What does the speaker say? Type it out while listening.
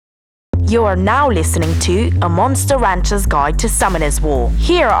You are now listening to A Monster Rancher's Guide to Summoner's War.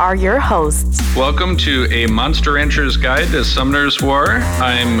 Here are your hosts. Welcome to A Monster Rancher's Guide to Summoner's War.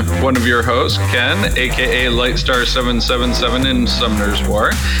 I'm one of your hosts, Ken, aka Lightstar777 in Summoner's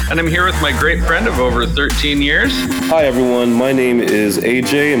War, and I'm here with my great friend of over 13 years. Hi everyone, my name is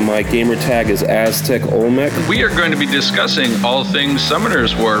AJ and my gamer tag is Aztec Olmec. We are going to be discussing all things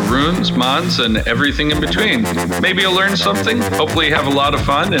Summoner's War, runes, mods, and everything in between. Maybe you'll learn something, hopefully have a lot of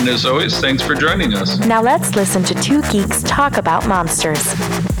fun, and as always, thanks for joining us. Now let's listen to two geeks talk about monsters.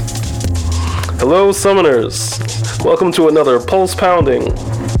 Hello, Summoners. Welcome to another Pulse Pounding,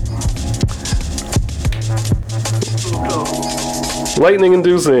 Lightning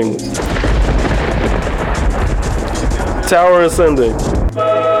Inducing, Tower Ascending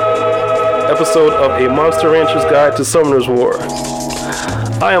episode of A Monster Rancher's Guide to Summoner's War.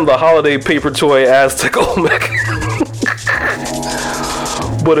 I am the holiday paper toy Aztec Olmec.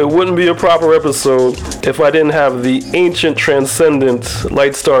 But it wouldn't be a proper episode if I didn't have the ancient transcendent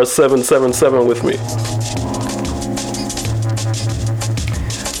Lightstar 777 with me.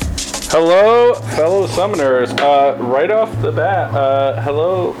 Hello, fellow summoners. Right off the bat,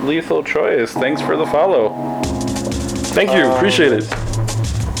 hello, Lethal Choice. Thanks for the follow. Thank you, appreciate it.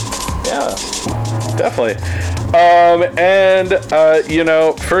 Yeah, definitely.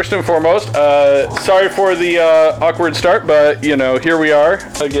 First and foremost, sorry for the awkward start, but, here we are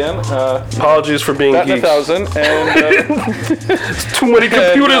again. Apologies for being batting geeks. 1,000, and Too many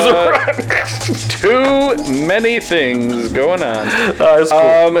computers around. too many things going on. It's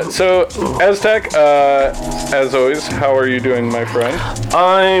cool. So, Aztec, as always, how are you doing, my friend?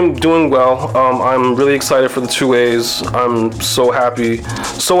 I'm doing well. I'm really excited for the 2As. I'm so happy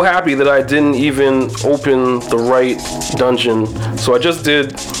that I didn't even open the right dungeon. So I just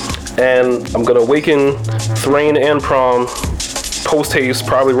did, and I'm gonna awaken Thrain and Prom post haste,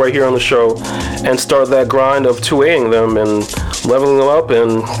 probably right here on the show, and start that grind of 2Aing them and leveling them up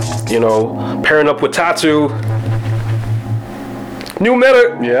and, pairing up with Tatu. New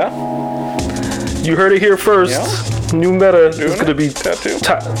meta! Yeah? You heard it here first. Yeah. New meta is Doing gonna be Tatu?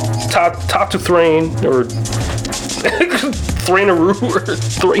 Tatu Thrain, or Thrainaroo, or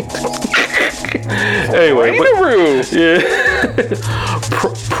Thrain. Anyway, Thrainaroo! Yeah.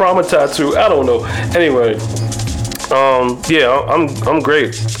 Promatatu, I don't know. Anyway, I'm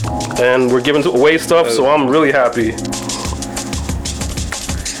great, and we're giving away stuff, so I'm really happy.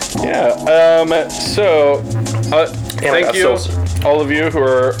 Yeah. Thank you, all of you who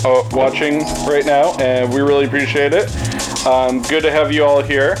are watching right now, and we really appreciate it. Good to have you all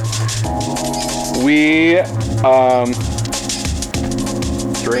here. We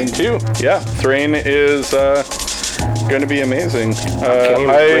Thrain 2. Yeah, Thrain is going to be amazing.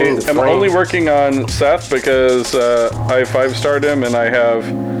 I am only working on Seth because I 5-starred him and I have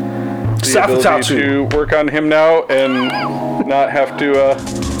the ability to work on him now and not have to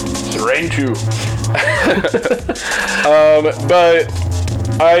Thrain 2. But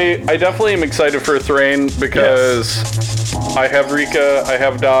I definitely am excited for Thrain because I have Rika, I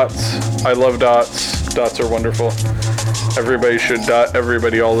have dots, I love dots. Dots are wonderful. Everybody should dot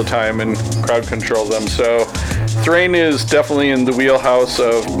everybody all the time and crowd control them. So Thrain is definitely in the wheelhouse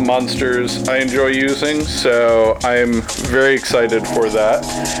of monsters I enjoy using, so I'm very excited for that.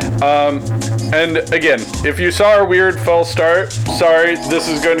 And again, if you saw our weird false start, sorry, this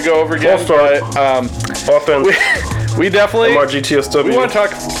is going to go over again. False start. But Offense. we definitely MRGTSW. we want to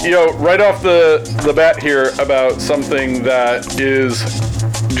talk, right off the bat here about something that is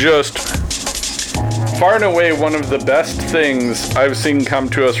just far and away one of the best things I've seen come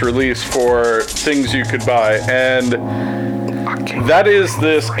to us released for things you could buy, and that is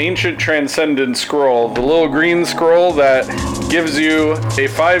this ancient transcendent scroll, the little green scroll that gives you a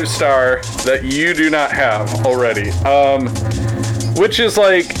 5-star that you do not have already, which is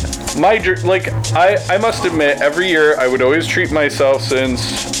like I must admit, every year I would always treat myself,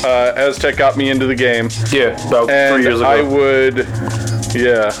 since Aztec got me into the game. Yeah, about 3 years ago.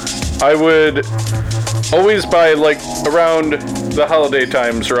 I would always buy, around the holiday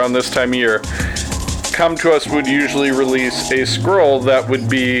times, around this time of year, Come To Us would usually release a scroll that would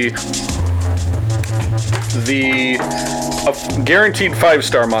be a guaranteed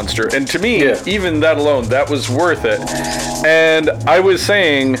 5-star monster. And to me, even that alone, that was worth it. And I was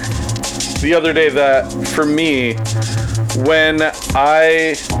saying the other day that, for me, when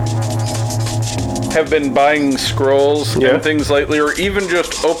I have been buying scrolls and things lately, or even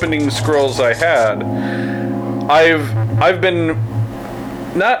just opening scrolls I had, I've been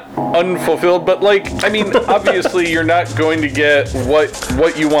not unfulfilled, but like, I mean, obviously you're not going to get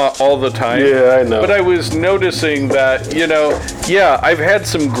what you want all the time. Yeah, I know. But I was noticing that, you know, yeah, I've had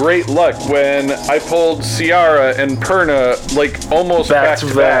some great luck when I pulled Ciara and Perna like almost back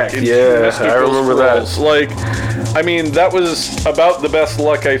to back. in two Yeah, mystical I remember scrolls. that. Like, I mean, that was about the best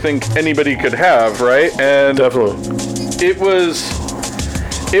luck I think anybody could have, right? And Definitely. it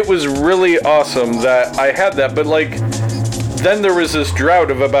was really awesome that I had that, but like, then there was this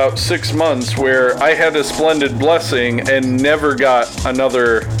drought of about 6 months where I had a Splendid Blessing and never got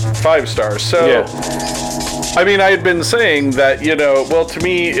another 5 stars. So, Yeah. I mean, I had been saying that, you know, well, to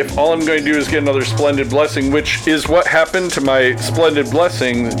me, if all I'm going to do is get another Splendid Blessing, which is what happened to my Splendid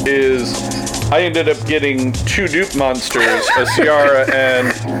Blessing, is I ended up getting 2 dupe monsters, a Ciara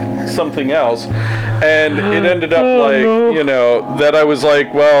and something else. And it ended up like, you know, that I was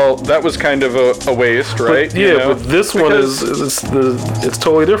like, well, that was kind of a waste, right? But, yeah, you know? but this one it's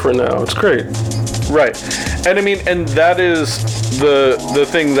totally different now. It's great. Right. And I mean, and that is the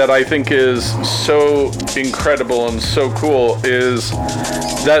thing that I think is so incredible and so cool is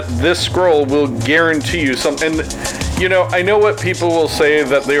that this scroll will guarantee you something. And, you know, I know what people will say,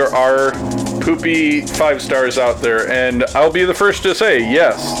 that there are poopy 5 stars out there, and I'll be the first to say,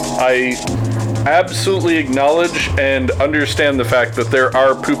 yes, I absolutely acknowledge and understand the fact that there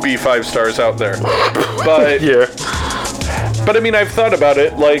are poopy 5 stars out there. But Yeah. But I mean, I've thought about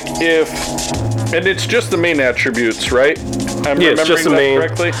it, like and it's just the main attributes, right? I'm Yeah, it's just the main.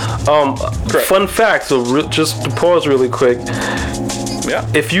 correctly? Correct. Fun fact, so just to pause really quick. Yeah.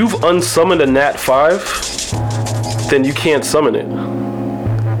 If you've unsummoned a Nat 5, then you can't summon it.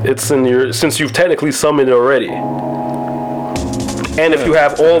 It's in your, since you've technically summoned it already. And if you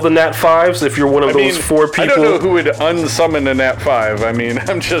have all the Nat 5s, if you're one of those 4 people. I don't know who would unsummon a Nat 5. I mean,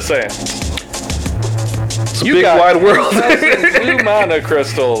 I'm just saying. It's a big wide world. Blue mana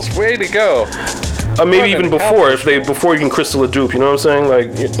crystals. Way to go. Maybe even before, before you can crystal a dupe, you know what I'm saying?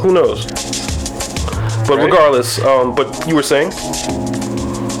 Like, who knows? But Right. regardless, but you were saying?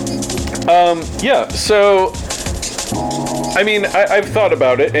 Yeah, so I mean, I've thought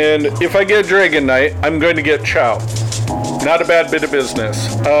about it, and if I get Dragon Knight, I'm going to get Chow. Not a bad bit of business.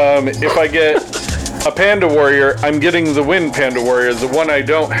 If I get a Panda Warrior, I'm getting the Wind Panda Warrior, the one I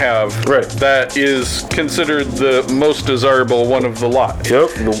don't have. Right. That is considered the most desirable one of the lot. Yep,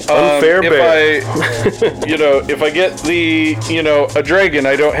 the unfair bear. If I get the, a dragon,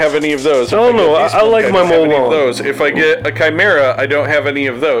 I don't have any of those. Oh no, I like my Molong. Those. If I get a Chimera, I don't have any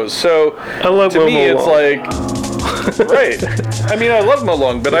of those. So I like to my me, Molong. it's like, right. I mean, I love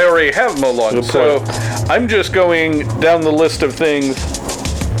Molong, but I already have Molong. Good So point. I'm just going down the list of things.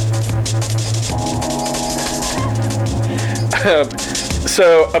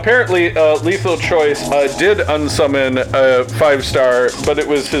 So apparently, Lethal Choice did unsummon a 5-star, but it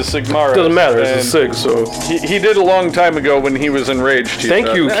was his Sigmara. Doesn't matter, it's a Sig, so. He did a long time ago when he was enraged.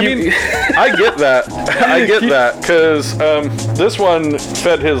 Thank you. I mean, I get that. I get that, because this one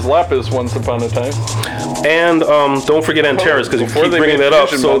fed his Lapis once upon a time. And don't forget Antares, because you Before keep they bringing made that up.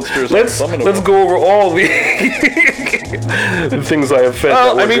 vision So monsters let's unsummonable. go over all the, the things I have fed.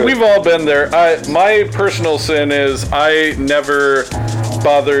 Well, that I were mean, good. we've all been there. My personal sin is I never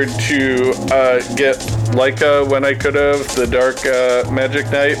bothered to get Leica when I could have, the Dark Magic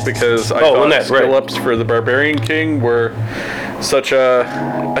Knight, because I thought Lynette, skill right. ups for the Barbarian King were such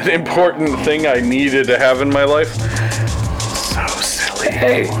an important thing I needed to have in my life. So silly.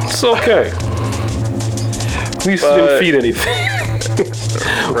 Hey, it's okay. At least you didn't feed anything.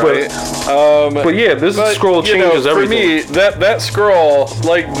 Right? But yeah, this scroll changes everything. For me, that scroll,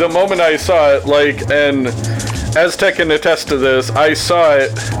 like, the moment I saw it, like, and Aztec can attest to this, I saw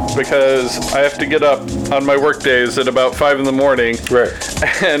it because I have to get up on my work days at about 5 in the morning. Right.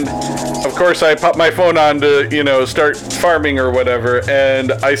 And, of course, I pop my phone on to, start farming or whatever,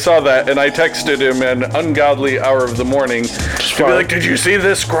 and I saw that, and I texted him an ungodly hour of the morning to be like, did you see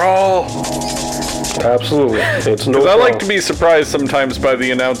this scroll? Absolutely. It's no Because I like problem. to be surprised sometimes by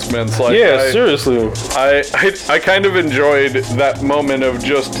the announcements. Like, Yeah, seriously. I kind of enjoyed that moment of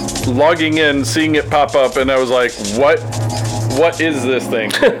just logging in, seeing it pop up, and I was like, what is this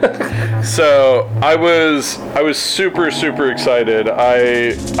thing? So I was super, super excited.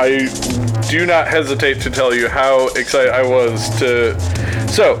 I do not hesitate to tell you how excited I was to.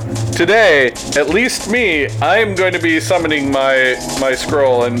 So today, at least me, I am going to be summoning my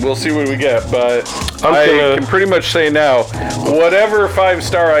scroll, and we'll see what we get. But I can pretty much say now, whatever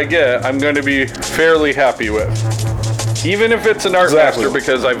 5-star I get, I'm going to be fairly happy with. Even if it's an Art Master,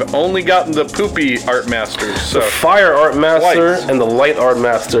 because I've only gotten the poopy Art Masters. So The Fire Art Master Twice. and the Light Art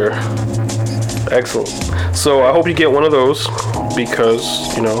Master. Excellent. So I hope you get one of those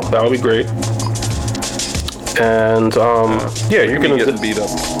because, you know, that would be great. And, yeah, you're going to... getting beat up.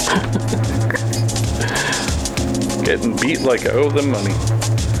 Getting beat like I owe them money.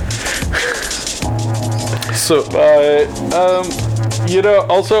 So, you know,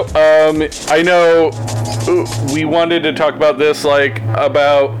 also, I know we wanted to talk about this, like,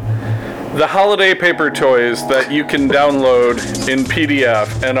 about the holiday paper toys that you can download in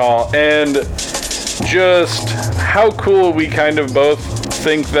PDF and all, and just how cool we kind of both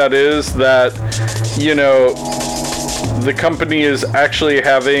think that is, that, you know, the company is actually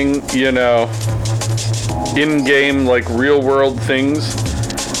having, you know, in-game, like, real-world things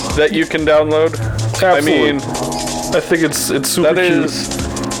that you can download. absolutely. I mean, I think it's super that cute. is...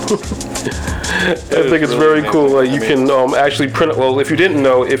 I think it's very cool. Like, you can actually print it. Well, if you didn't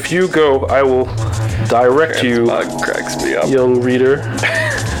know, if you go, I will direct you, cracks me up. young reader.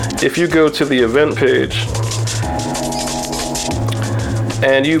 If you go to the event page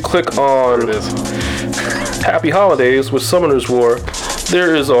and you click on There it is. Happy Holidays with Summoner's War,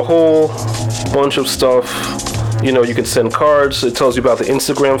 there is a whole bunch of stuff. You know, you can send cards. It tells you about the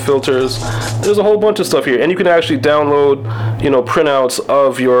Instagram filters. There's a whole bunch of stuff here, and you can actually download, you know, printouts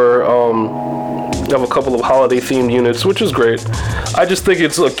of your of a couple of holiday themed units, which is great. I just think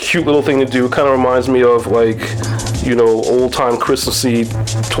it's a cute little thing to do. Kind of reminds me of, like, you know, old time Christmassy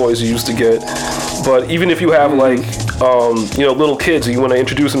toys you used to get. But even if you have, like, you know, little kids and you want to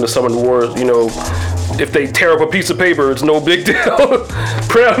introduce them to Summoner War, you know, if they tear up a piece of paper, it's no big deal.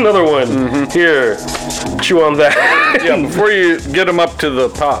 Print out another one. Here, chew on that. Yeah, before you get them up to the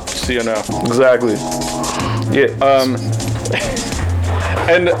pops, you know. Exactly. Yeah.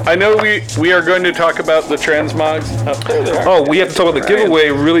 And I know we are going to talk about the transmogs. There they are. Oh, we have to talk about the giveaway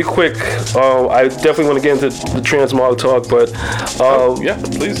really quick. I definitely want to get into the transmog talk, but Yeah,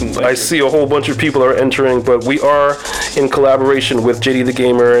 please. And thank I you. see a whole bunch of people are entering, but we are in collaboration with JD the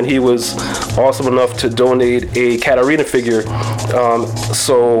Gamer, and he was awesome enough to donate a Katarina figure.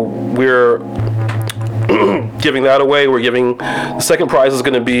 So we're giving that away. We're giving the second prize is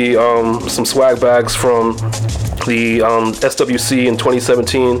going to be some swag bags from the SWC in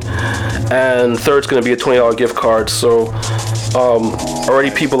 2017, and third's going to be a $20 gift card. So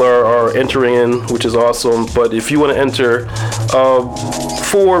already people are entering in, which is awesome. But if you want to enter,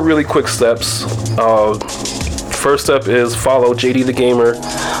 4 really quick steps. First step is follow JD the Gamer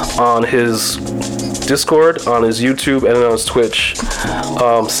on his Discord, on his YouTube, and on his Twitch.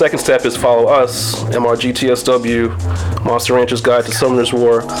 Second step is follow us, MRGTSW, Monster Rancher's Guide to Summoner's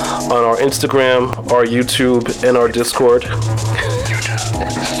War, on our Instagram, our YouTube, and our Discord.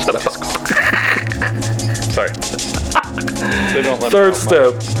 Shut up. Sorry. They don't let Third me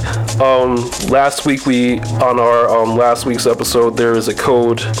step, last week on our last week's episode, there is a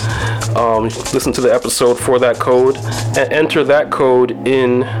code. Listen to the episode for that code and enter that code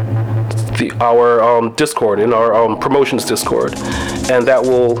in our Discord, in our promotions Discord, and that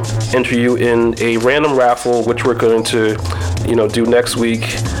will enter you in a random raffle, which we're going to, you know, do next week,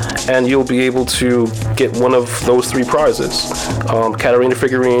 and you'll be able to get one of those 3 prizes: Katarina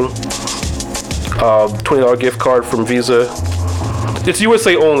figurine, $20 gift card from Visa. It's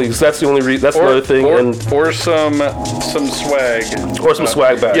USA only, so that's the only that's another thing, or some swag, or some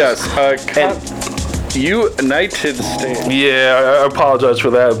swag bags. Yes, United States. Yeah, I apologize for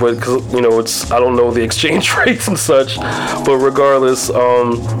that, but 'cause, you know, I don't know the exchange rates and such. But regardless,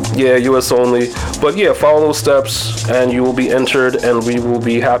 yeah, US only. But yeah, follow those steps, and you will be entered, and we will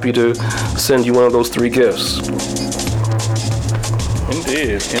be happy to send you one of those 3 gifts.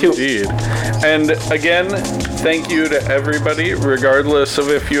 Indeed. And again, thank you to everybody, regardless of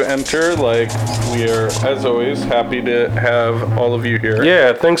if you enter. Like, we are, as always, happy to have all of you here.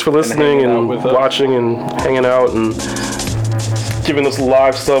 Yeah, thanks for listening and with us. watching and hanging out and giving us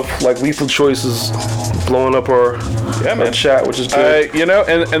live stuff. Like Lethal Choices blowing up our chat, which is good. You know,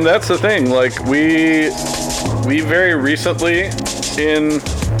 and that's the thing. Like, we very recently in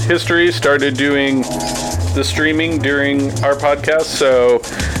history started doing the streaming during our podcast, so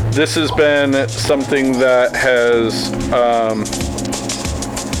this has been something that has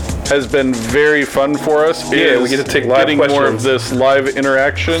been very fun for us. Yeah, we get to take live getting questions. more of this live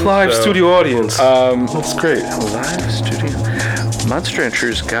interaction. Live studio audience. That's great. Live studio. Monster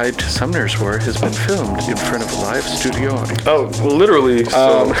Rancher's Guide to Summoner's War has been filmed in front of a live studio audience. Oh, literally.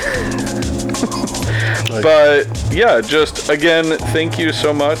 So. But yeah, just again, thank you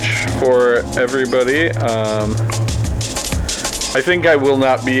so much for everybody. I think I will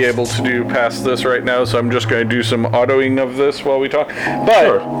not be able to do past this right now, so I'm just going to do some autoing of this while we talk. But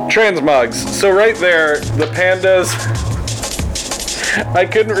Sure. transmogs. So right there, the pandas. I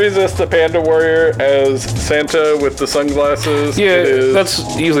couldn't resist the Panda Warrior as Santa with the sunglasses. Yeah, that's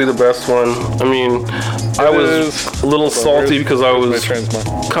easily the best one. I mean, I was a little salty because I was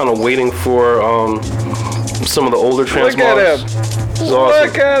kind of waiting for some of the older transmogs. Look at him! It's awesome.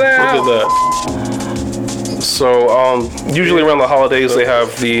 Look at him! Look at that. So usually around the holidays they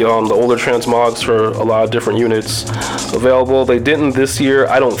have the older transmogs for a lot of different units available. They didn't this year.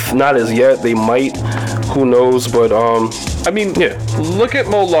 Not as yet. They might. Who knows? But I mean, yeah. Look at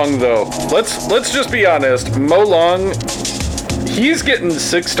Mo Long though. Let's just be honest. Mo Long, he's getting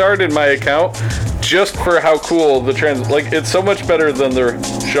 6-starred in my account just for how cool the it's so much better than the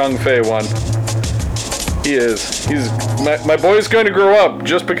Zhang Fei one. He is. My boy's going to grow up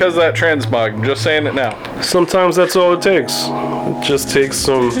just because of that transmog. I'm just saying it now. Sometimes that's all it takes. It just takes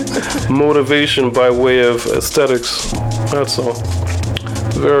some motivation by way of aesthetics. That's all.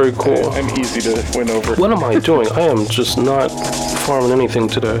 Very cool. I'm easy to win over. What am I doing? I am just not farming anything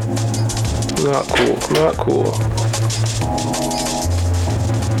today. Not cool. Not cool.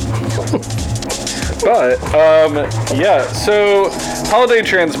 But, yeah, so holiday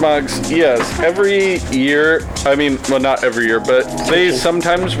transmogs, yes, every year, I mean, well, not every year, but they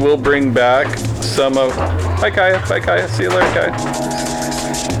sometimes will bring back some of... Bye, Kaya. See you later, Kaya.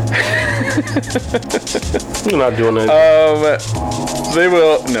 You're not doing it. They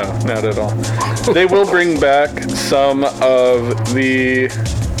will... No, not at all. They will bring back some of the...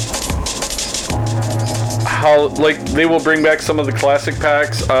 they will bring back some of the classic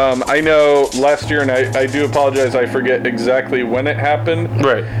packs. I know last year, and I do apologize, I forget exactly when it happened.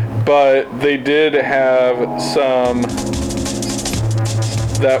 Right. But they did have some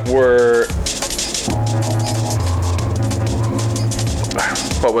that were...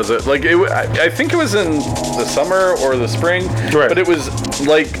 What was it? I think it was in the summer or the spring. Right. But it was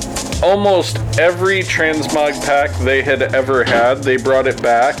almost every transmog pack they had ever had, they brought it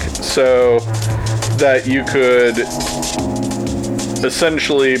back. So... that you could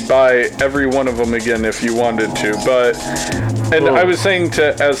essentially buy every one of them again if you wanted to. I was saying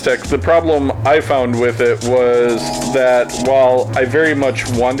to Aztec, the problem I found with it was that while I very much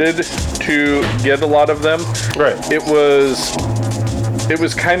wanted to get a lot of them, right, it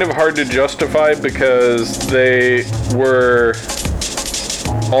was kind of hard to justify because they were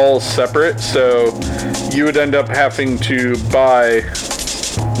all separate, so you would end up having to buy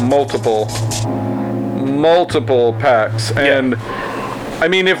multiple packs. And I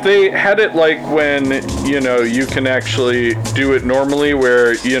mean, if they had it like when you can actually do it normally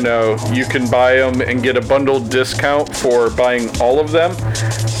where you can buy them and get a bundled discount for buying all of them,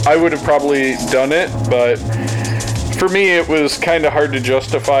 I would have probably done it. But for me, it was kind of hard to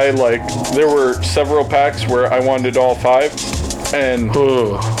justify. Like, there were several packs where I wanted all 5, and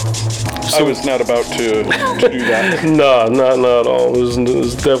I was not about to do that. Nah, not at all.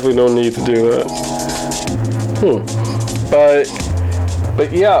 There's definitely no need to do that.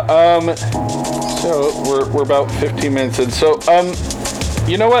 But yeah, so we're about 15 minutes in. So,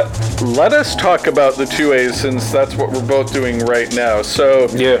 you know what? Let us talk about the 2As since that's what we're both doing right now. So,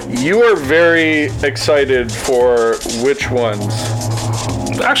 yeah, you are very excited for which ones?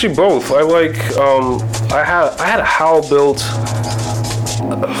 Actually, both. I like. I had a Howl built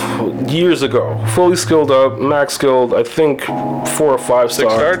years ago, fully skilled up, max skilled. I think 4 or 5 star.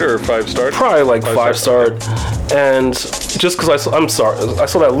 6-starred or 5-starred? Probably like 5-starred. And just because I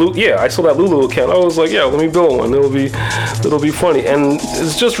saw that Lulu account, I was like, yeah, let me build one. It'll be funny. And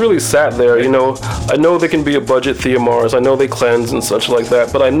it's just really sat there. I know they can be a budget Theomars. I know they cleanse and such like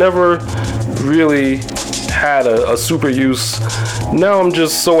that, but I never really had a super use. Now I'm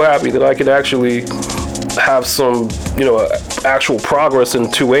just so happy that I could actually have some, actual progress in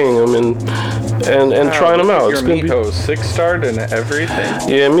 2Aing them and trying them out. Your Miho 6-starred and everything.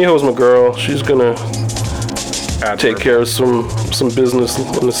 Yeah, Miho's my girl. She's gonna take care of some business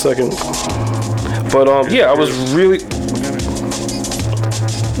in a second. But yeah, I was really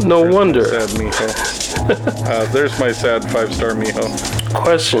no wonder. Sad Miho. There's my sad 5-star Miho.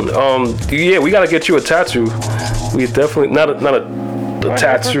 Question. Yeah, we gotta get you a tattoo. We definitely not a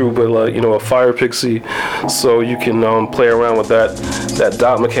tattoo, but a fire pixie, so you can play around with that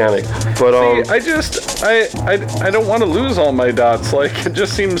dot mechanic. But I don't want to lose all my dots. Like, it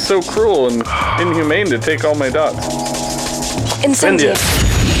just seems so cruel and inhumane to take all my dots. Incentive.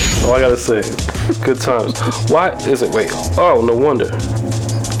 Oh, I gotta say, good times. Why is it? Wait. Oh, no wonder.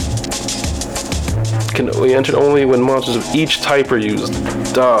 Can we enter only when monsters of each type are used?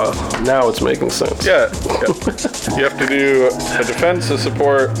 Duh. Now it's making sense. Yeah. You have to do a defense, a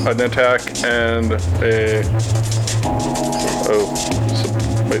support, an attack, and a...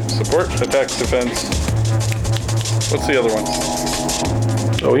 support, attack, defense. What's the other one?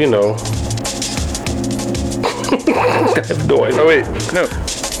 Oh, you know. I have no idea. Oh wait, no.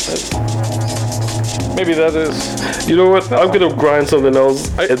 Maybe that is. You know what? I'm gonna grind something else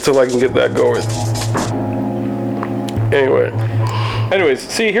until I can get that going. Anyway. Anyways,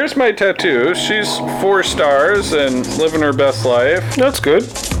 see, here's my tattoo. She's 4 stars and living her best life. That's good.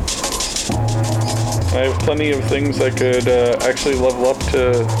 I have plenty of things I could actually level up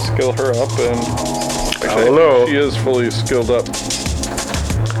to skill her up, and actually, I don't know. she is fully skilled up.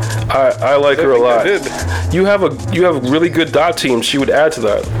 I like her a lot. I did. You have a really good dot team. She would add to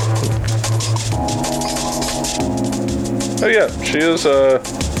that. Oh yeah, she is.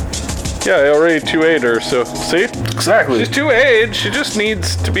 Yeah, I already 2A'd her. So see, Exactly. she's 2A'd. She just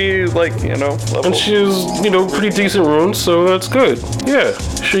needs to be like level. And she's pretty decent runes, so that's good. Yeah,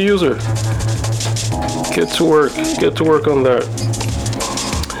 should use her. Get to work. Get to work on that.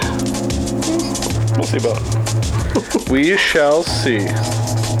 We'll see about it. We shall see.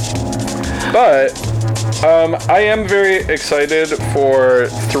 But I am very excited for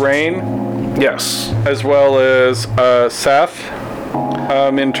Thrain Yes. as well as Seth.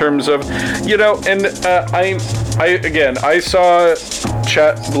 In terms of, and I saw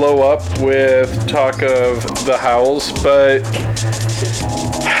chat blow up with talk of the Howls, but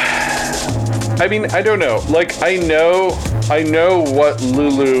I mean, I don't know. Like, I know what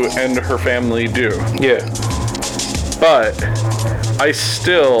Lulu and her family do, Yeah. but I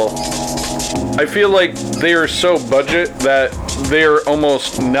feel like they are so budget that they're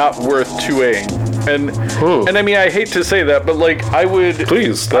almost not worth 2Aing. And I mean, I hate to say that, but like, I would.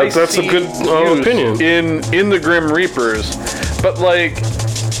 Please, that's a see good opinion. in the Grim Reapers, but like,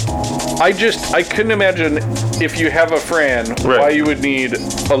 I couldn't imagine if you have a Fran, why you would need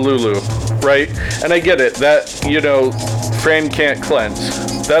a Lulu, right? And I get it that Fran can't cleanse.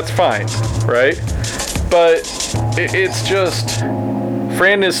 That's fine, right? But it's just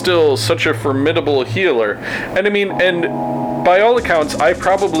Fran is still such a formidable healer, and I mean, and by all accounts, I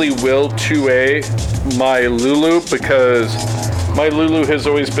probably will 2A my Lulu because my Lulu has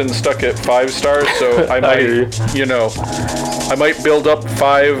always been stuck at 5 stars, so I might, I might build up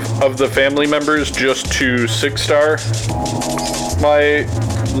 5 of the family members just to 6-star my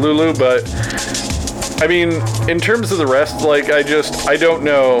Lulu, but I mean, in terms of the rest, like, I don't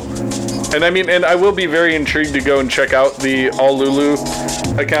know. And I mean, and I will be very intrigued to go and check out the All Lulu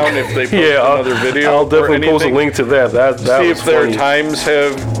account if they post another video. I'll definitely post a link to that. That see was if their funny. times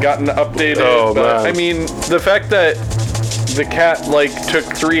have gotten updated. Oh, but man. I mean, the fact that the cat like took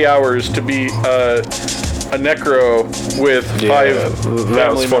 3 hours to be a necro with 5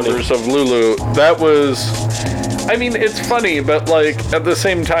 family members of Lulu, that was. I mean, it's funny, but like at the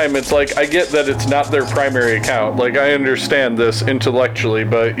same time, it's like I get that it's not their primary account. Like I understand this intellectually,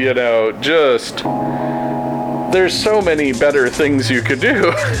 but just there's so many better things you could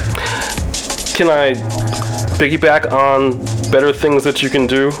do. Can I piggyback on better things that you can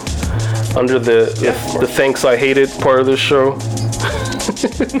do under the thanks I hated part of this show?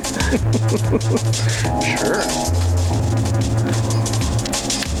 Sure.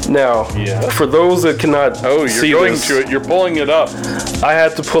 Now, for those that cannot see you're going this, to it. You're pulling it up. I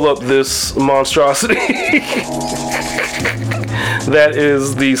had to pull up this monstrosity. That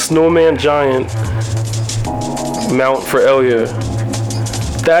is the Snowman Giant mount for Elia.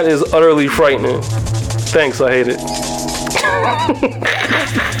 That is utterly frightening. Thanks, I hate it.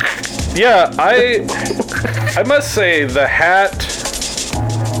 Yeah, I must say the hat,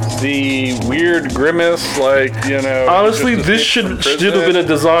 the weird grimace, like, Honestly, just this escape from should have prison. been a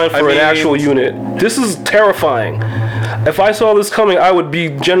design for an actual unit. This is terrifying. If I saw this coming, I would be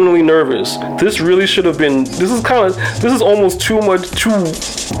genuinely nervous. This really should have been. This is almost too much.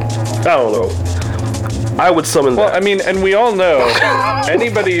 I don't know. I would summon that. Well, I mean, and we all know,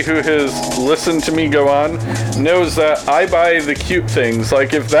 anybody who has listened to me go on knows that I buy the cute things.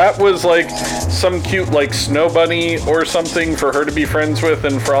 Like, if that was like some cute, like, snow bunny or something for her to be friends with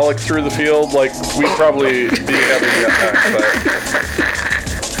and frolic through the field, like, we'd probably be having that,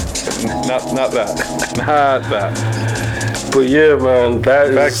 but not that. Not that. But yeah, man, that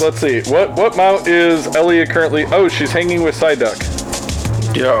In fact, let's see. What mount is Elia currently? Oh, she's hanging with Psyduck.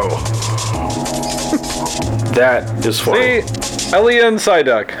 Yo. That is funny. See, Elia and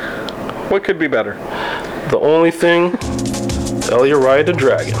Psyduck. What could be better? The only thing, Elia ride the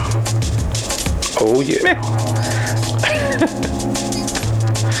dragon. Oh yeah.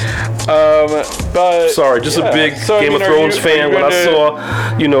 But Sorry, just a big so, Game of Thrones fan. When I saw,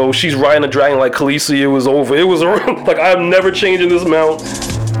 she's riding a dragon like Khaleesi, it was over. It was like, I'm never changing this mount.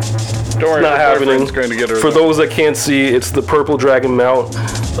 Don't worry, not her happening. boyfriend's going to get her. For those that can't see, it's the Purple Dragon Mount.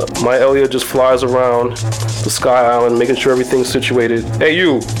 My Elliot just flies around the Sky Island, making sure everything's situated. Hey,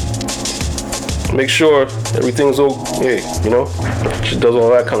 you! Make sure everything's okay, you know? She does all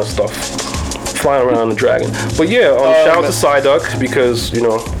that kind of stuff. Flying around the dragon. But yeah, shout out to Psyduck because, you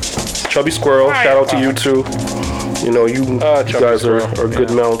know, Chubby Squirrel, shout out to you too. You know, you guys are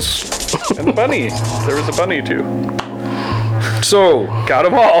good mounts. And the bunny. There was a bunny too. So, Got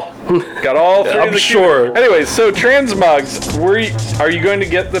them all. Got all three I'm of the sure. cute- Anyways, so Transmogs, are you going to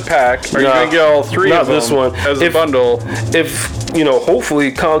get the pack? Are you going to get all three not of them this one. as a bundle? If, you know,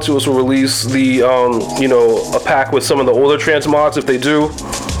 hopefully Contours will release the, you know, a pack with some of the older transmogs. If they do,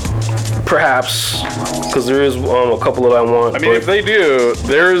 perhaps, because there is a couple that I want. I mean, if they do,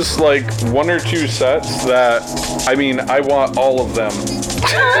 there's like 1 or 2 sets that, I mean, I want all of them.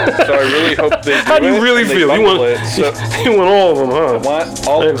 So I really hope they do. How do you really and they feel? You bundle want, it. So you want all of them, huh? I want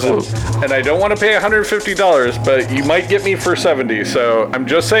all of them. Excellent. And I don't want to pay $150, but you might get me for $70. So I'm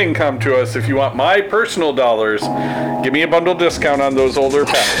just saying, come to us if you want my personal dollars. Give me a bundle discount on those older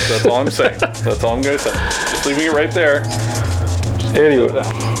packs. That's all I'm saying. That's all I'm going to say. Just leaving it right there. Anyway,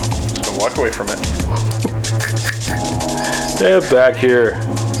 Just gonna walk away from it. they're back here.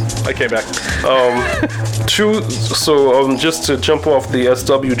 I came back. Just to jump off the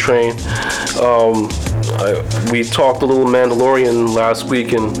SW train, we talked a little Mandalorian last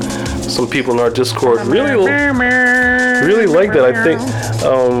week, and some people in our Discord really like that.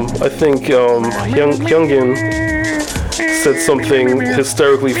 I think Hyungin said something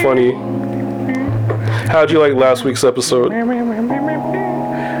hysterically funny. How'd you like last week's episode?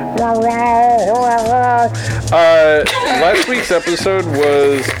 Last week's episode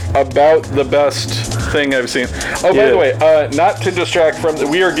was about the best thing I've seen. Oh, by the way, not to distract from,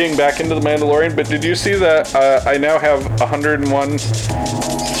 we are getting back into the Mandalorian, but did you see that I now have 101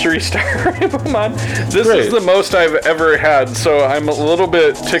 3-star Pokemon? This Great. is the most I've ever had, so I'm a little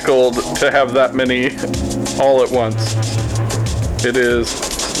bit tickled to have that many all at once. It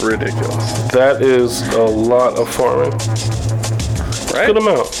is ridiculous. That is a lot of farming. Right? Good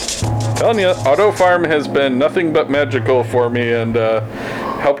amount. Telling you, Auto Farm has been nothing but magical for me and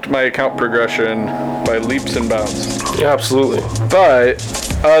helped my account progression by leaps and bounds. Yeah, absolutely. But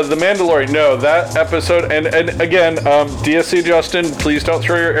the Mandalorian, no, that episode, and again, DSC Justin, please don't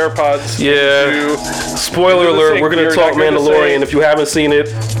throw your AirPods. Yeah. Spoiler alert, we're going to talk Mandalorian. If you haven't seen it,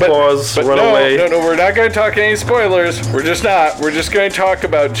 pause, run away. No, we're not going to talk any spoilers. We're just not. We're just going to talk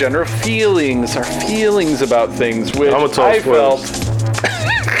about general feelings, our feelings about things, which I'm gonna talk I spoilers. felt.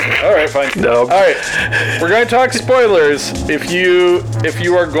 All right, fine. No. All right, we're going to talk spoilers. If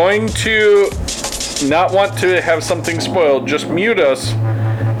you are going to not want to have something spoiled, just mute us.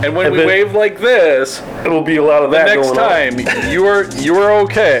 And when we wave like this, It'll be a lot of that next going on. time you are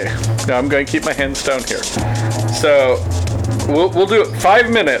okay. Now I'm going to keep my hands down here. So we'll do it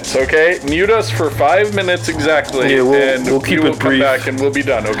 5 minutes, okay? Mute us for 5 minutes exactly. Yeah, and we'll keep we will it come brief. back and we'll be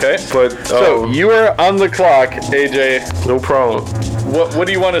done, okay? But So you are on the clock, AJ. no problem. What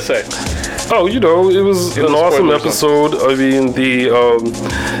do you want to say? Oh, you know, it was In an the awesome spoiler zone. episode. I mean,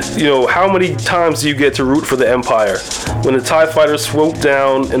 you know, how many times do you get to root for the Empire? When the TIE fighter swooped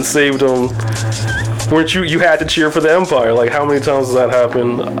down and saved them, weren't you had to cheer for the Empire? Like, how many times does that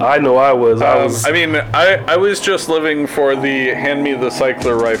happen? I know I was. I was just living for the hand me the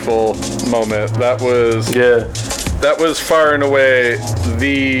cycler rifle moment. That was far and away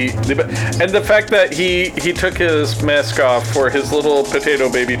the and the fact that he took his mask off for his little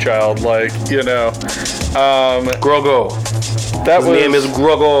potato baby child, like, you know, Grogo. His name is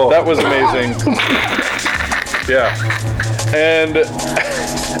Grogo. That was amazing. Yeah,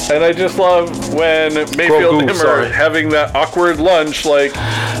 and I just love when Mayfield and him are having that awkward lunch, like,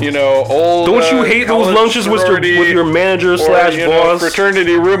 you know, old. Don't you hate those college lunches with your manager slash you know, boss?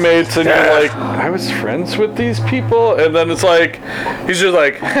 fraternity roommates, and you're like, I was friends with these people, and then it's like, he's just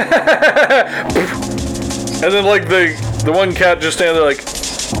like, and then like the one cat just standing there like,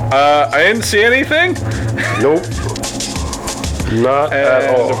 I didn't see anything. Nope. Not at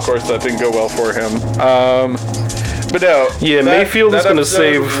all. And of course that didn't go well for him. But no. Yeah, Mayfield is going to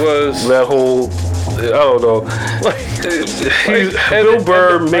save that whole. I don't know. Bill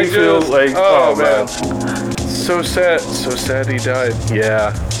Burr, Mayfield, oh man. So sad he died.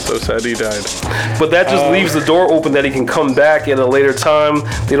 Yeah, so So sad he died. But that just leaves the door open that he can come back at a later time.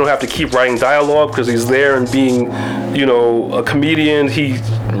 They don't have to keep writing dialogue because he's there and being, you know, a comedian. He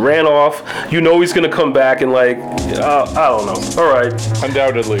ran off. You know he's going to come back and, like, I don't know. All right.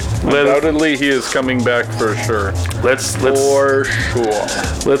 Undoubtedly. Undoubtedly, he is coming back for sure. Let's For sure.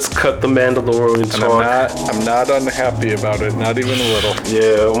 Let's cut the Mandalorian And talk. I'm not unhappy about it. Not even a little.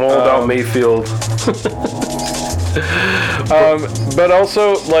 Yeah, I'm all about Mayfield. But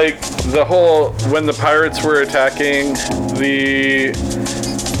also, like, the whole, when the pirates were attacking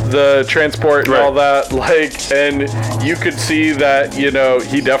the transport and all that, like, and you could see that, you know,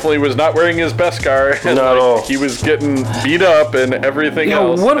 he definitely was not wearing his Beskar. And, Not at all. He was getting beat up and everything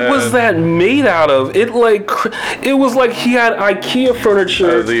Yo, else. what was that made out of? It was like he had IKEA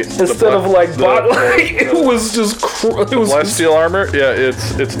furniture instead of like it was just it was Blast steel armor? Yeah,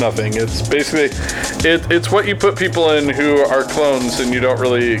 it's nothing. It's basically it's what you put people in who are clones and you don't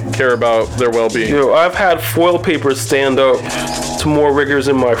really care about their well-being. Yo, I've had foil paper stand up to more riggers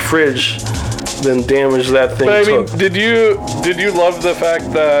in my fridge than damage that thing But I mean, took. did you love the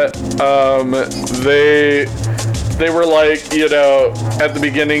fact that they were like, you know, at the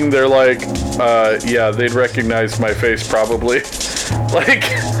beginning they're like, yeah, they'd recognize my face probably, like.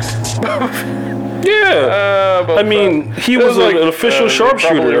 Yeah, I mean, he was like, an official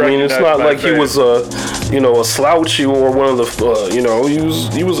sharpshooter. I mean, it's not like he was a slouchy or one of the, you know, he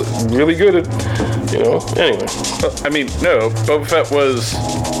was really good at, you know. Anyway, I mean, no, Boba Fett was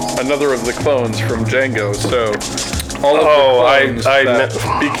another of the clones from Django, so all of the clones that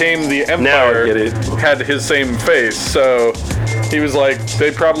became the Empire had his same face. So he was like, they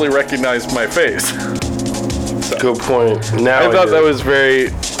probably recognized my face. So, good point. Now I thought that was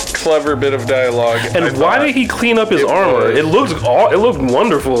very clever bit of dialogue. And why did he clean up his armor? It looked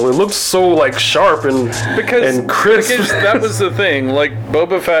wonderful. It looked so like sharp and crisp. Because that was the thing. Like,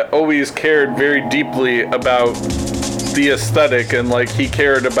 Boba Fett always cared very deeply about the aesthetic, and like he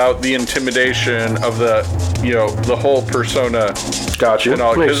cared about the intimidation of the, you know, the whole persona. Gotcha. And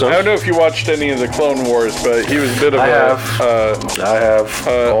all, because I don't know if you watched any of the Clone Wars, but he was a bit of a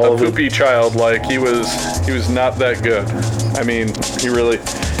poopy child. Like he was not that good. I mean,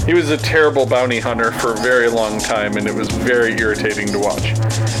 he was a terrible bounty hunter for a very long time, and it was very irritating to watch.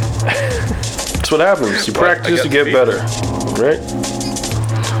 That's what happens. You practice, you get better, right?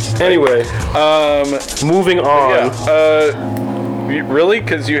 Anyway, moving on. Really?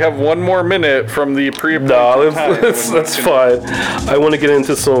 Because you have one more minute from the pre-appointed time. That's fine. I want to get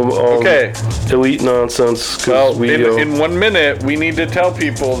into some elite nonsense. Well, in 1 minute, we need to tell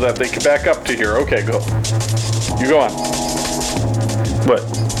people that they can back up to here. Okay, go. You go on. What?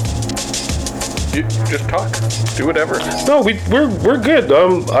 You just talk. Do whatever. No, we're good.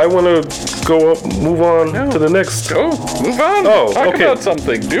 I want to go up, move on to the next. Go, move on. Oh, talk okay. about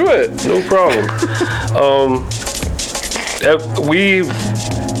something. Do it. No problem. We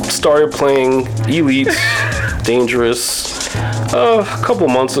started playing Elite Dangerous a couple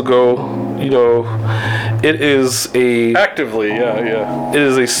months ago. You know, it is actively, yeah. It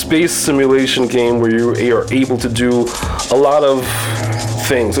is a space simulation game where you are able to do a lot of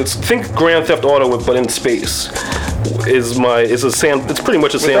things. Think Grand Theft Auto but in space. It's pretty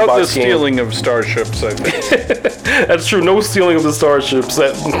much a sandbox game. Without the stealing of starships, I think. That's true. No stealing of the starships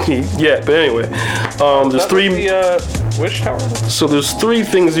yet. But anyway, there's three. Wish Tower. So there's three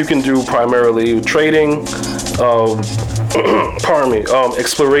things you can do primarily: trading,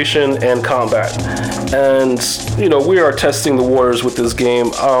 exploration, and combat. And you know, we are testing the waters with this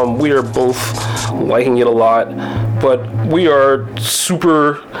game. We are both liking it a lot, but we are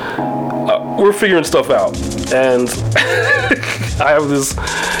super. We're figuring stuff out, and I have this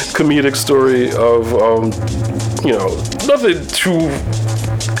comedic story of, you know, nothing too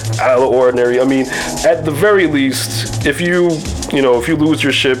out of the ordinary. I mean, at the very least, if you lose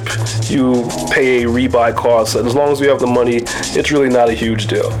your ship, you pay a rebuy cost, and as long as you have the money, it's really not a huge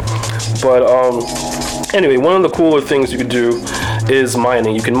deal. But anyway, one of the cooler things you can do is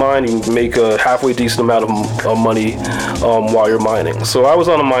mining. You can mine, you can make a halfway decent amount of money while you're mining. So I was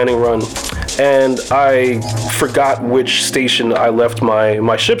on a mining run, and I forgot which station I left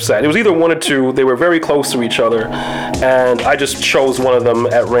my ships at. It was either one or two. They were very close to each other, and I just chose one of them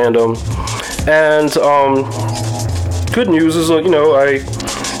at random. And good news is, you know,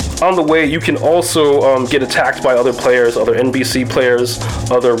 on the way, you can also get attacked by other players, other NPC players,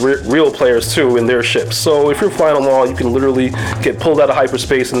 other real players too in their ships. So if you're flying along, you can literally get pulled out of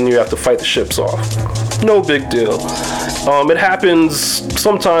hyperspace and then you have to fight the ships off. No big deal. It happens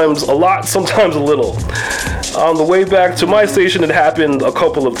sometimes a lot, sometimes a little. On the way back to my station, it happened a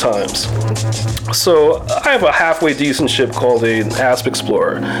couple of times. So I have a halfway decent ship called an Asp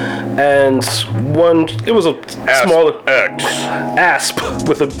Explorer, and it was a smaller Asp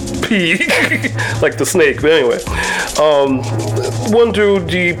with a P, like the snake. But anyway, one dude,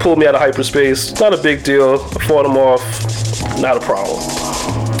 he pulled me out of hyperspace. Not a big deal. I fought him off. Not a problem.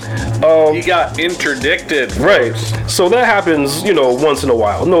 He got interdicted. Right. So that happens, once in a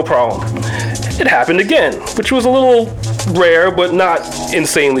while. No problem. It happened again, which was a little rare, but not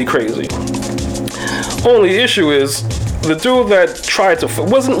insanely crazy. Only issue is, the dude that tried to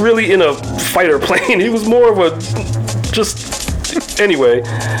wasn't really in a fighter plane. He was more of a anyway.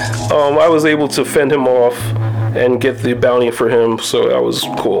 I was able to fend him off and get the bounty for him, so that was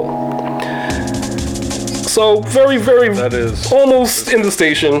cool. So very, very, that is almost in the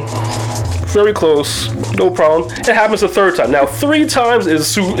station. Very close, no problem. It happens a third time. Now, 3 times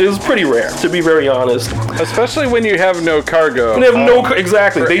is pretty rare, to be very honest. Especially when you have no cargo. When you have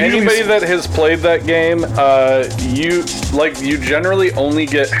exactly. For anybody that has played that game, you generally only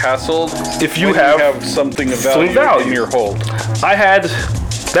get hassled if you when have something of value in your hold. I had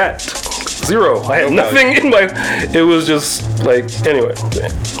that. 0. I had nothing in my. It was just anyway.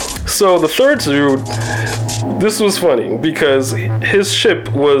 So the third dude, this was funny because his ship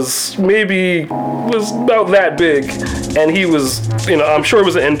was about that big, and he was, I'm sure it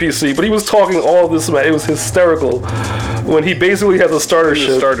was an NPC, but he was talking all this about. It was hysterical when he basically has a starter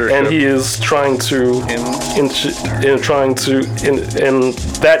ship, and he is trying to, and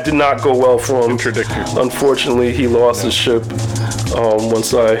that did not go well for him. Unfortunately, he lost his ship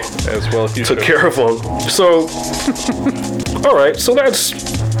once I took care of him. So, all right, so that's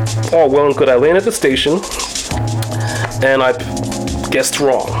all well and good. I land at the station, and I guessed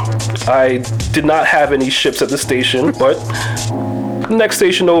wrong. I did not have any ships at the station, but the next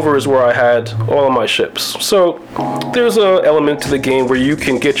station over is where I had all of my ships. So there's an element to the game where you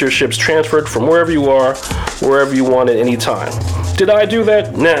can get your ships transferred from wherever you are, wherever you want at any time. Did I do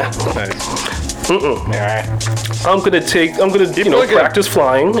that? Nah. I'm gonna practice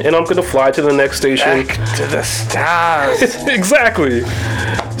flying, and I'm gonna fly to the next station. Back to the stars. Exactly.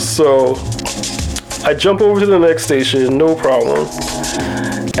 So I jump over to the next station, no problem.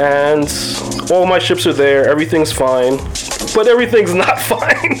 And all my ships are there, everything's fine. But everything's not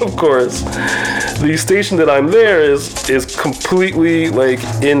fine, of course. The station that I'm there is completely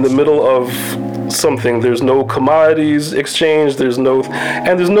in the middle of something. There's no commodities exchange, there's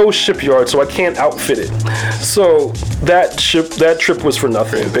no shipyard, so I can't outfit it. So that trip was for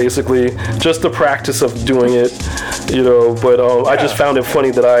nothing, basically, just the practice of doing it, but I just found it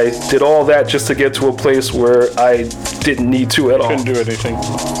funny that I did all that just to get to a place where I didn't need to at all. Couldn't do anything.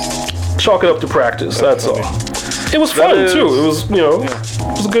 Chalk it up to practice, that's all. It was fun too. It was, it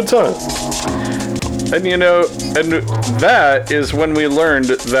was a good time. And and that is when we learned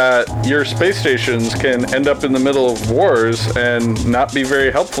that your space stations can end up in the middle of wars and not be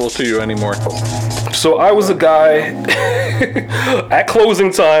very helpful to you anymore. So I was a guy at closing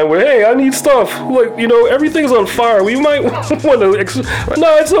time where, hey, I need stuff. Everything's on fire. We might want to.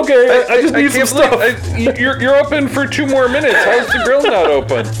 No, it's okay. I just need some stuff. You're open for 2 more minutes. How's the grill not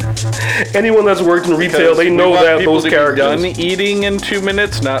open? Anyone that's worked in retail, they know that those characters. Done eating in 2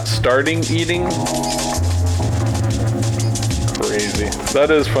 minutes, not starting eating. Crazy. That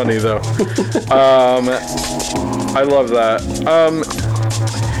is funny though. I love that.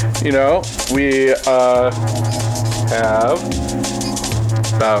 We have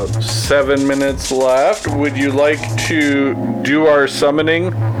about 7 minutes left. Would you like to do our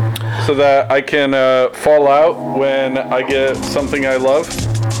summoning so that I can fall out when I get something I love?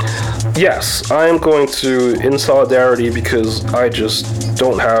 Yes, I am going to, in solidarity, because I just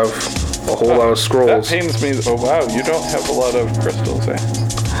don't have a whole lot of scrolls. That pains me. Oh wow, you don't have a lot of crystals,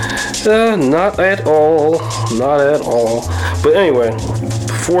 eh? Not at all. Not at all. But anyway,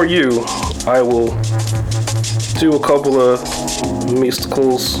 for you, I will do a couple of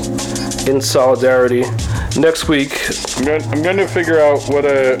mysticals in solidarity. Next week, I'm going to figure out what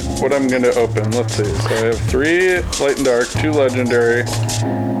I'm going to open. Let's see. So I have 3 light and dark, 2 legendary,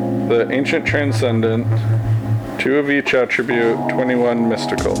 the ancient transcendent, 2 of each attribute, 21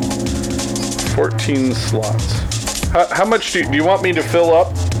 mystical, 14 slots. How much do you want me to fill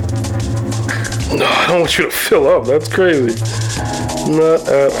up? No, I don't want you to fill up. That's crazy. Not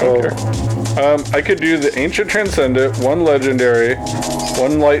at all. I could do the ancient transcendent, 1 legendary,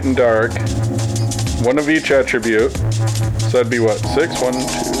 1 light and dark, 1 of each attribute. So that'd be what? 6? 1, 2,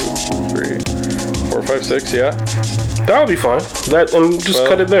 3, 4, 5, 6. Yeah. That would be fine. That and just 12,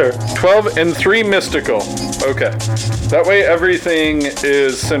 cut it there. 12 and 3 mystical. Okay. That way everything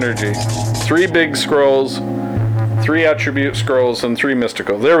is synergy. 3 big scrolls, 3 attribute scrolls, and 3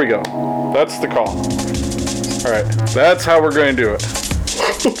 mystical. There we go. That's the call. All right, that's how we're going to do it.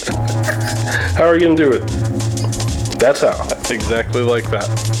 How are you going to do it? That's how. Exactly like that.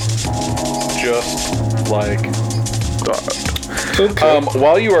 Just like that. Okay.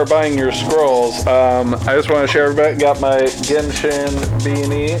 While you are buying your scrolls, I just want to share everybody. Got my Genshin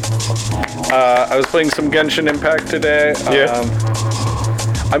beanie. I was playing some Genshin Impact today. Yeah.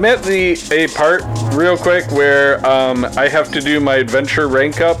 I'm at a part real quick where I have to do my adventure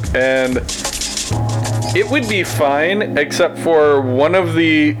rank up, and it would be fine except for one of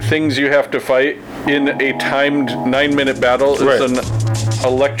the things you have to fight in a timed 9-minute battle is Right. an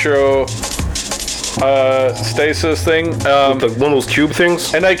electro stasis thing. One of those cube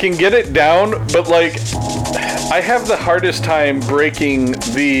things? And I can get it down, but like I have the hardest time breaking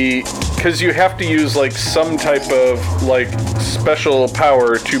because you have to use like some type of like special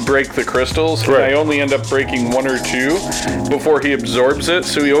power to break the crystals, Right. and I only end up breaking 1 or 2 before he absorbs it,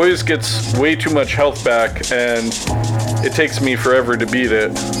 so he always gets way too much health back, and it takes me forever to beat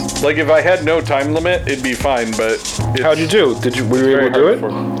it. Like if I had no time limit, it'd be fine, but How'd you do? Were you able to do it?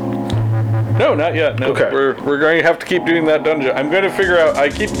 No, not yet. No, Okay. we're going to have to keep doing that dungeon. I'm going to figure out. I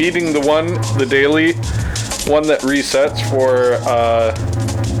keep beating the daily one that resets for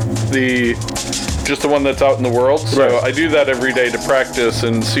just the one that's out in the world. So Right. I do that every day to practice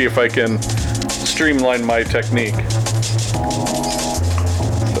and see if I can streamline my technique.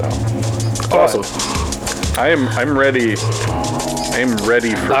 So Awesome. I'm ready. I'm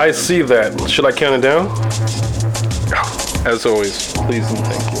ready for. I see that. Should I count it down? As always, please and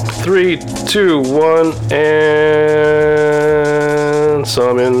thank you. 3, 2, 1, and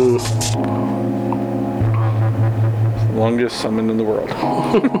summon. Longest summon in the world.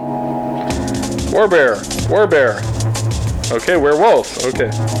 Warbear. Okay, werewolf. Okay.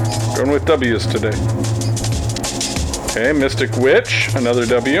 Going with W's today. Okay, Mystic Witch, another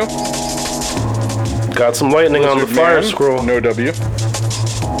W. Got some lightning on the Lizard fire Man, scroll. no W.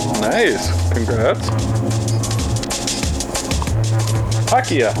 Nice. Congrats.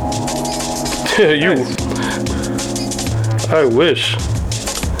 Pakia. You. Nice. I wish.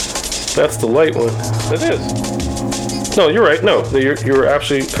 That's the light one. It is. No, you're right. No, you're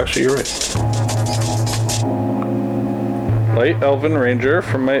actually you're right. Light Elven Ranger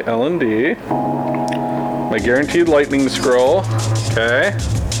from my L&D. My guaranteed lightning scroll. Okay.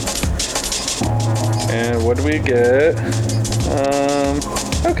 And what do we get?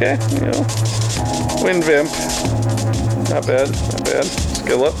 Okay, Wind Vimp. Not bad.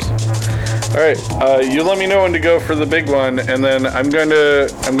 Skill ups. All right, you let me know when to go for the big one, and then I'm going to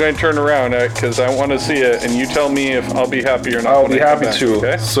turn around because I want to see it, and you tell me if I'll be happy or not. I'll when be I come happy back, to.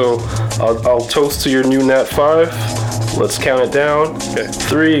 Okay. So I'll toast to your new Nat 5. Let's count it down. Okay.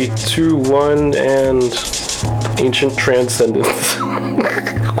 3, 2, 1, and ancient transcendence.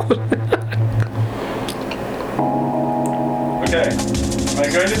 Okay. Am I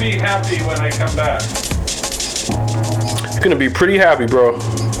going to be happy when I come back? You're gonna be pretty happy, bro.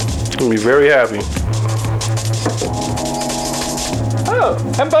 You're gonna be very happy. Oh,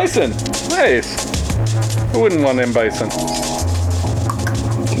 M. Bison. Nice. Who wouldn't want M. Bison?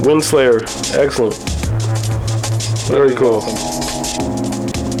 Windslayer, excellent. Very cool.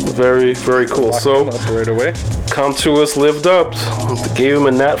 Awesome. Very, very cool. Lock So, him up right away. Come To Us lived up. Gave him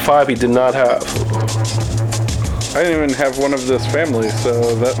a Nat 5 he did not have. I didn't even have one of this family,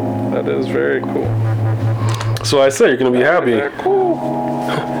 so that is very cool. So I said you're gonna be happy. Very cool.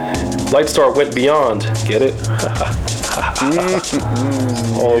 Lightstar went beyond. Get it?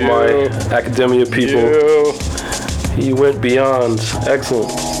 All of my academia people. You. He went beyond.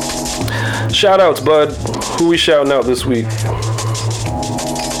 Excellent. Shout outs, bud. Who we shouting out this week?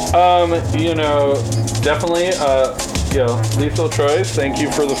 Definitely, Lethal Choice, thank you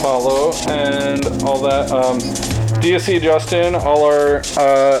for the follow and all that. DSC Justin, all our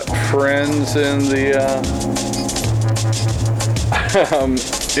friends in the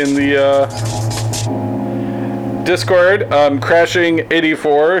Discord,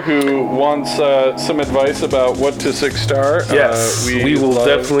 Crashing84, who wants some advice about what to 6-star. Yes, we will love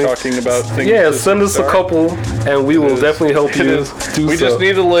definitely talking about things. Yeah, to send us a 6-star. couple, and we will definitely help It you. is. We just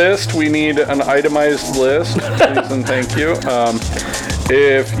need a list. We need an itemized list, please and thank you.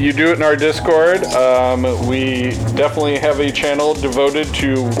 If you do it in our Discord, we definitely have a channel devoted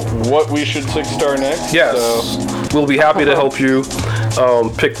to what we should 6-star next. Yes, So, we'll be happy to help you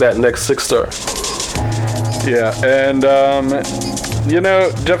pick that next 6-star. yeah, and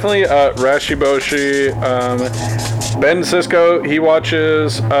definitely Rashiboshi, Ben Cisco. He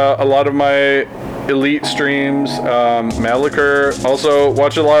watches a lot of my Elite streams, Maliker. Also,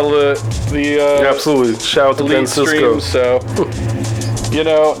 watch a lot of the Absolutely. Shout out to Ben Elite Cisco. streams. So,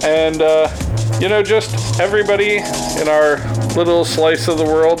 and just everybody in our little slice of the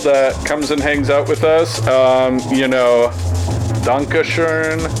world that comes and hangs out with us.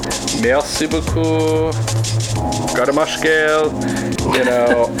 Dankeschön, merci beaucoup, Garamashkel,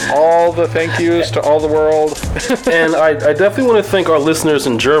 all the thank yous to all the world. And I definitely want to thank our listeners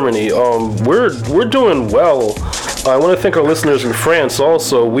in Germany. We're doing well. I want to thank our listeners in France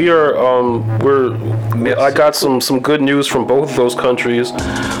also. We are I got some good news from both of those countries.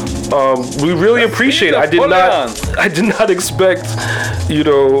 We really appreciate it. I did not expect,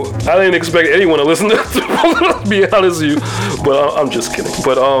 I didn't expect anyone to listen to be honest with you, but I'm just kidding.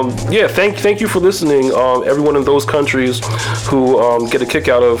 But thank you for listening, everyone in those countries who get a kick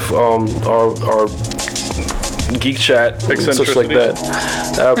out of our geek chat and such like that.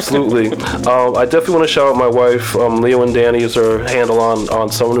 Absolutely. I definitely want to shout out my wife, Leo and Danny is her handle on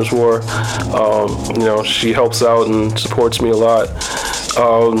Summoners War. She helps out and supports me a lot.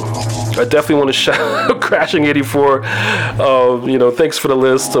 I definitely want to shout out Crashing 84. Thanks for the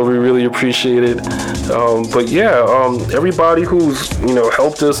list. We really appreciate it. Everybody who's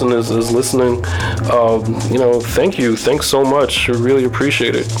helped us and is listening, thank you. Thanks so much. We really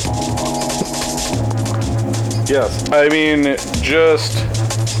appreciate it. Yes, I mean, just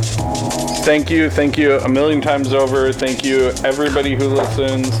thank you a million times over. Thank you, everybody who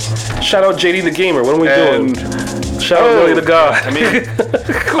listens. Shout out JD the Gamer. What are we doing? Shout out Melly the God. I mean,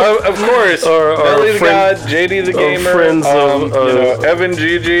 of course, Melly the God, JD the Gamer, friends Evan,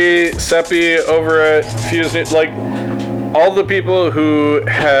 Gigi, Seppi over at Fuse, all the people who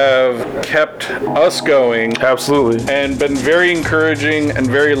have kept us going. Absolutely. And been very encouraging and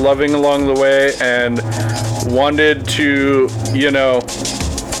very loving along the way, and wanted to,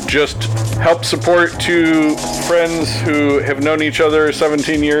 just help support two friends who have known each other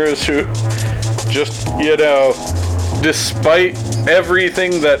 17 years, who just, despite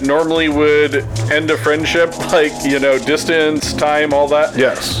everything that normally would end a friendship, distance, time, all that.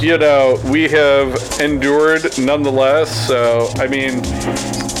 Yes. We have endured nonetheless. So, I mean,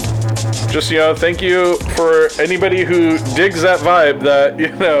 just, thank you for anybody who digs that vibe that,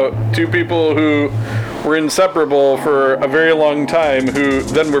 two people who were inseparable for a very long time, who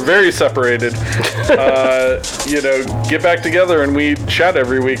then were very separated, get back together and we chat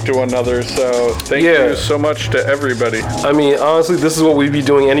every week to one another. So thank you so much to everybody. I mean, honestly, this is what we'd be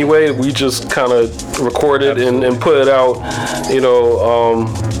doing anyway. We just kind of record it and put it out,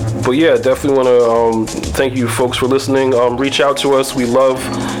 But yeah, definitely want to thank you folks for listening. Reach out to us. We love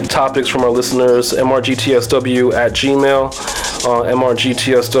topics from our listeners. mrgtsw@gmail,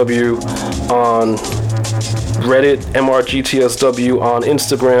 mrgtsw on Reddit, mrgtsw on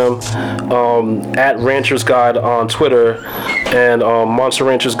Instagram, at Ranchers Guide on Twitter, and Monster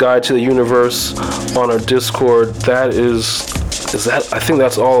Ranchers Guide to the Universe on our Discord. I think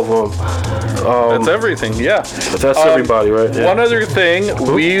that's all of them. That's everything, yeah. But that's everybody, right? Yeah. One other thing,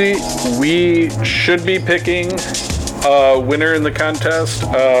 we should be picking a winner in the contest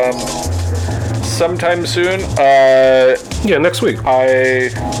sometime soon. Next week.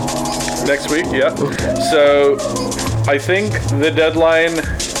 Next week, yeah. So I think the deadline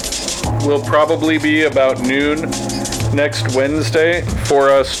will probably be about noon next Wednesday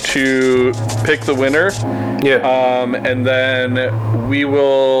for us to pick the winner. Yeah. And then we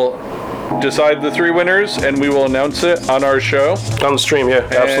will decide the three winners and we will announce it on our show. On the stream, yeah,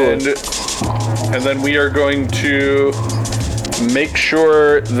 absolutely. And then we are going to make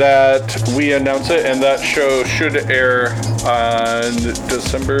sure that we announce it, and that show should air on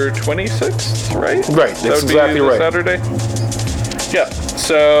December 26th, right? Right, that's exactly right. Saturday. Yeah,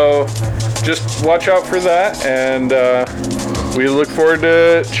 so just watch out for that, and we look forward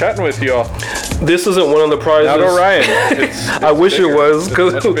to chatting with y'all. This isn't one of the prizes. Not Orion. It's I wish bigger. it was, It's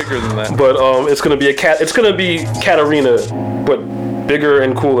much bigger than that. But it's gonna be It's gonna be Katarina, but bigger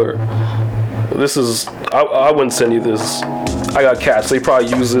and cooler. This is. I wouldn't send you this. I got cats. They probably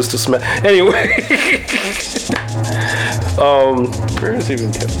use this to smack. Anyway. Where is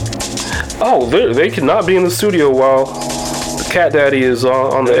even Kip? Oh, they cannot be in the studio while the cat daddy is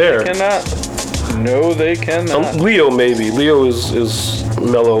on the air. They cannot. No, they cannot. Leo maybe. Leo is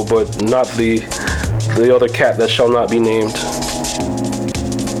mellow, but not the other cat that shall not be named.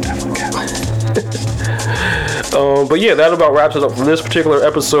 But yeah, that about wraps it up for this particular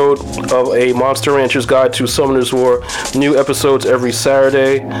episode of a Monster Rancher's Guide to Summoners War. New episodes every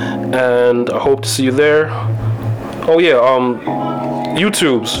Saturday, and I hope to see you there. Oh yeah,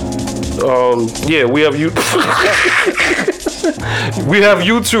 YouTubes. Yeah, we have you. We have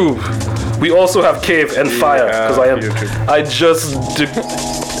YouTube. We also have Cave and Fire because YouTube. I just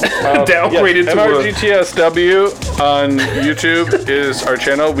downgraded to NRGTSW on YouTube is our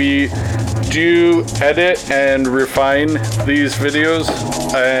channel. We do edit and refine these videos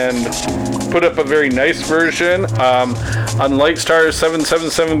and put up a very nice version on Lightstar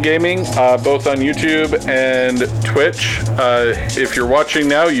 777 Gaming, both on YouTube and Twitch. If you're watching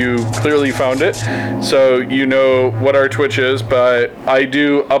now, you clearly found it, so you know what our Twitch is, but I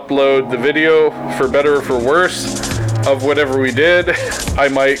do upload the video, for better or for worse, of whatever we did. I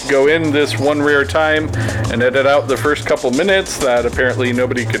might go in this one rare time and edit out the first couple minutes that apparently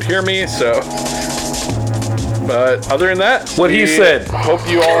nobody could hear me, so... But other than that, What he said. Hope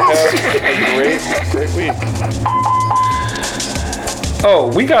you all have a great week.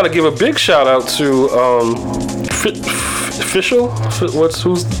 Oh, we gotta give a big shout out to Fischl.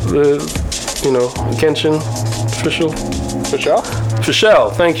 Who's the Kenshin Fischl?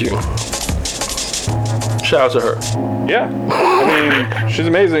 Fischl, thank you. Shout out to her. Yeah, I mean, she's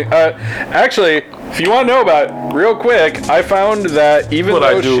amazing. Actually, if you want to know about it, real quick, I found that even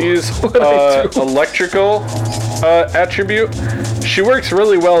though she's electrical attribute, she works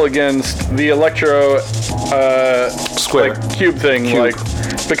really well against the electro Square cube thing,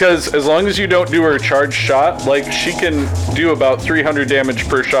 because as long as you don't do her charged shot, she can do about 300 damage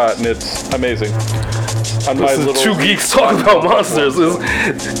per shot, and it's amazing. On my little two geeks talk about monsters.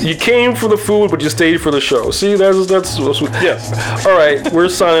 You came for the food, but you stayed for the show. See, that's Yes. All right, we're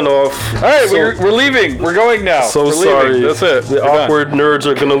signing off. All right, we're leaving. We're going now. So we're sorry. Leaving. That's it. The awkward nerds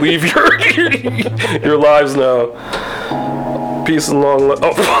are gonna leave your lives now. Peace and long life.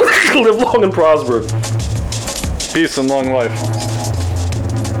 Oh, live long and prosper. Peace and long life.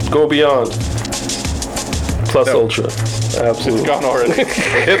 Go beyond. Plus Ultra. Absolutely. It's gone already.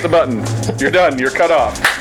 Hit the button. You're done. You're cut off.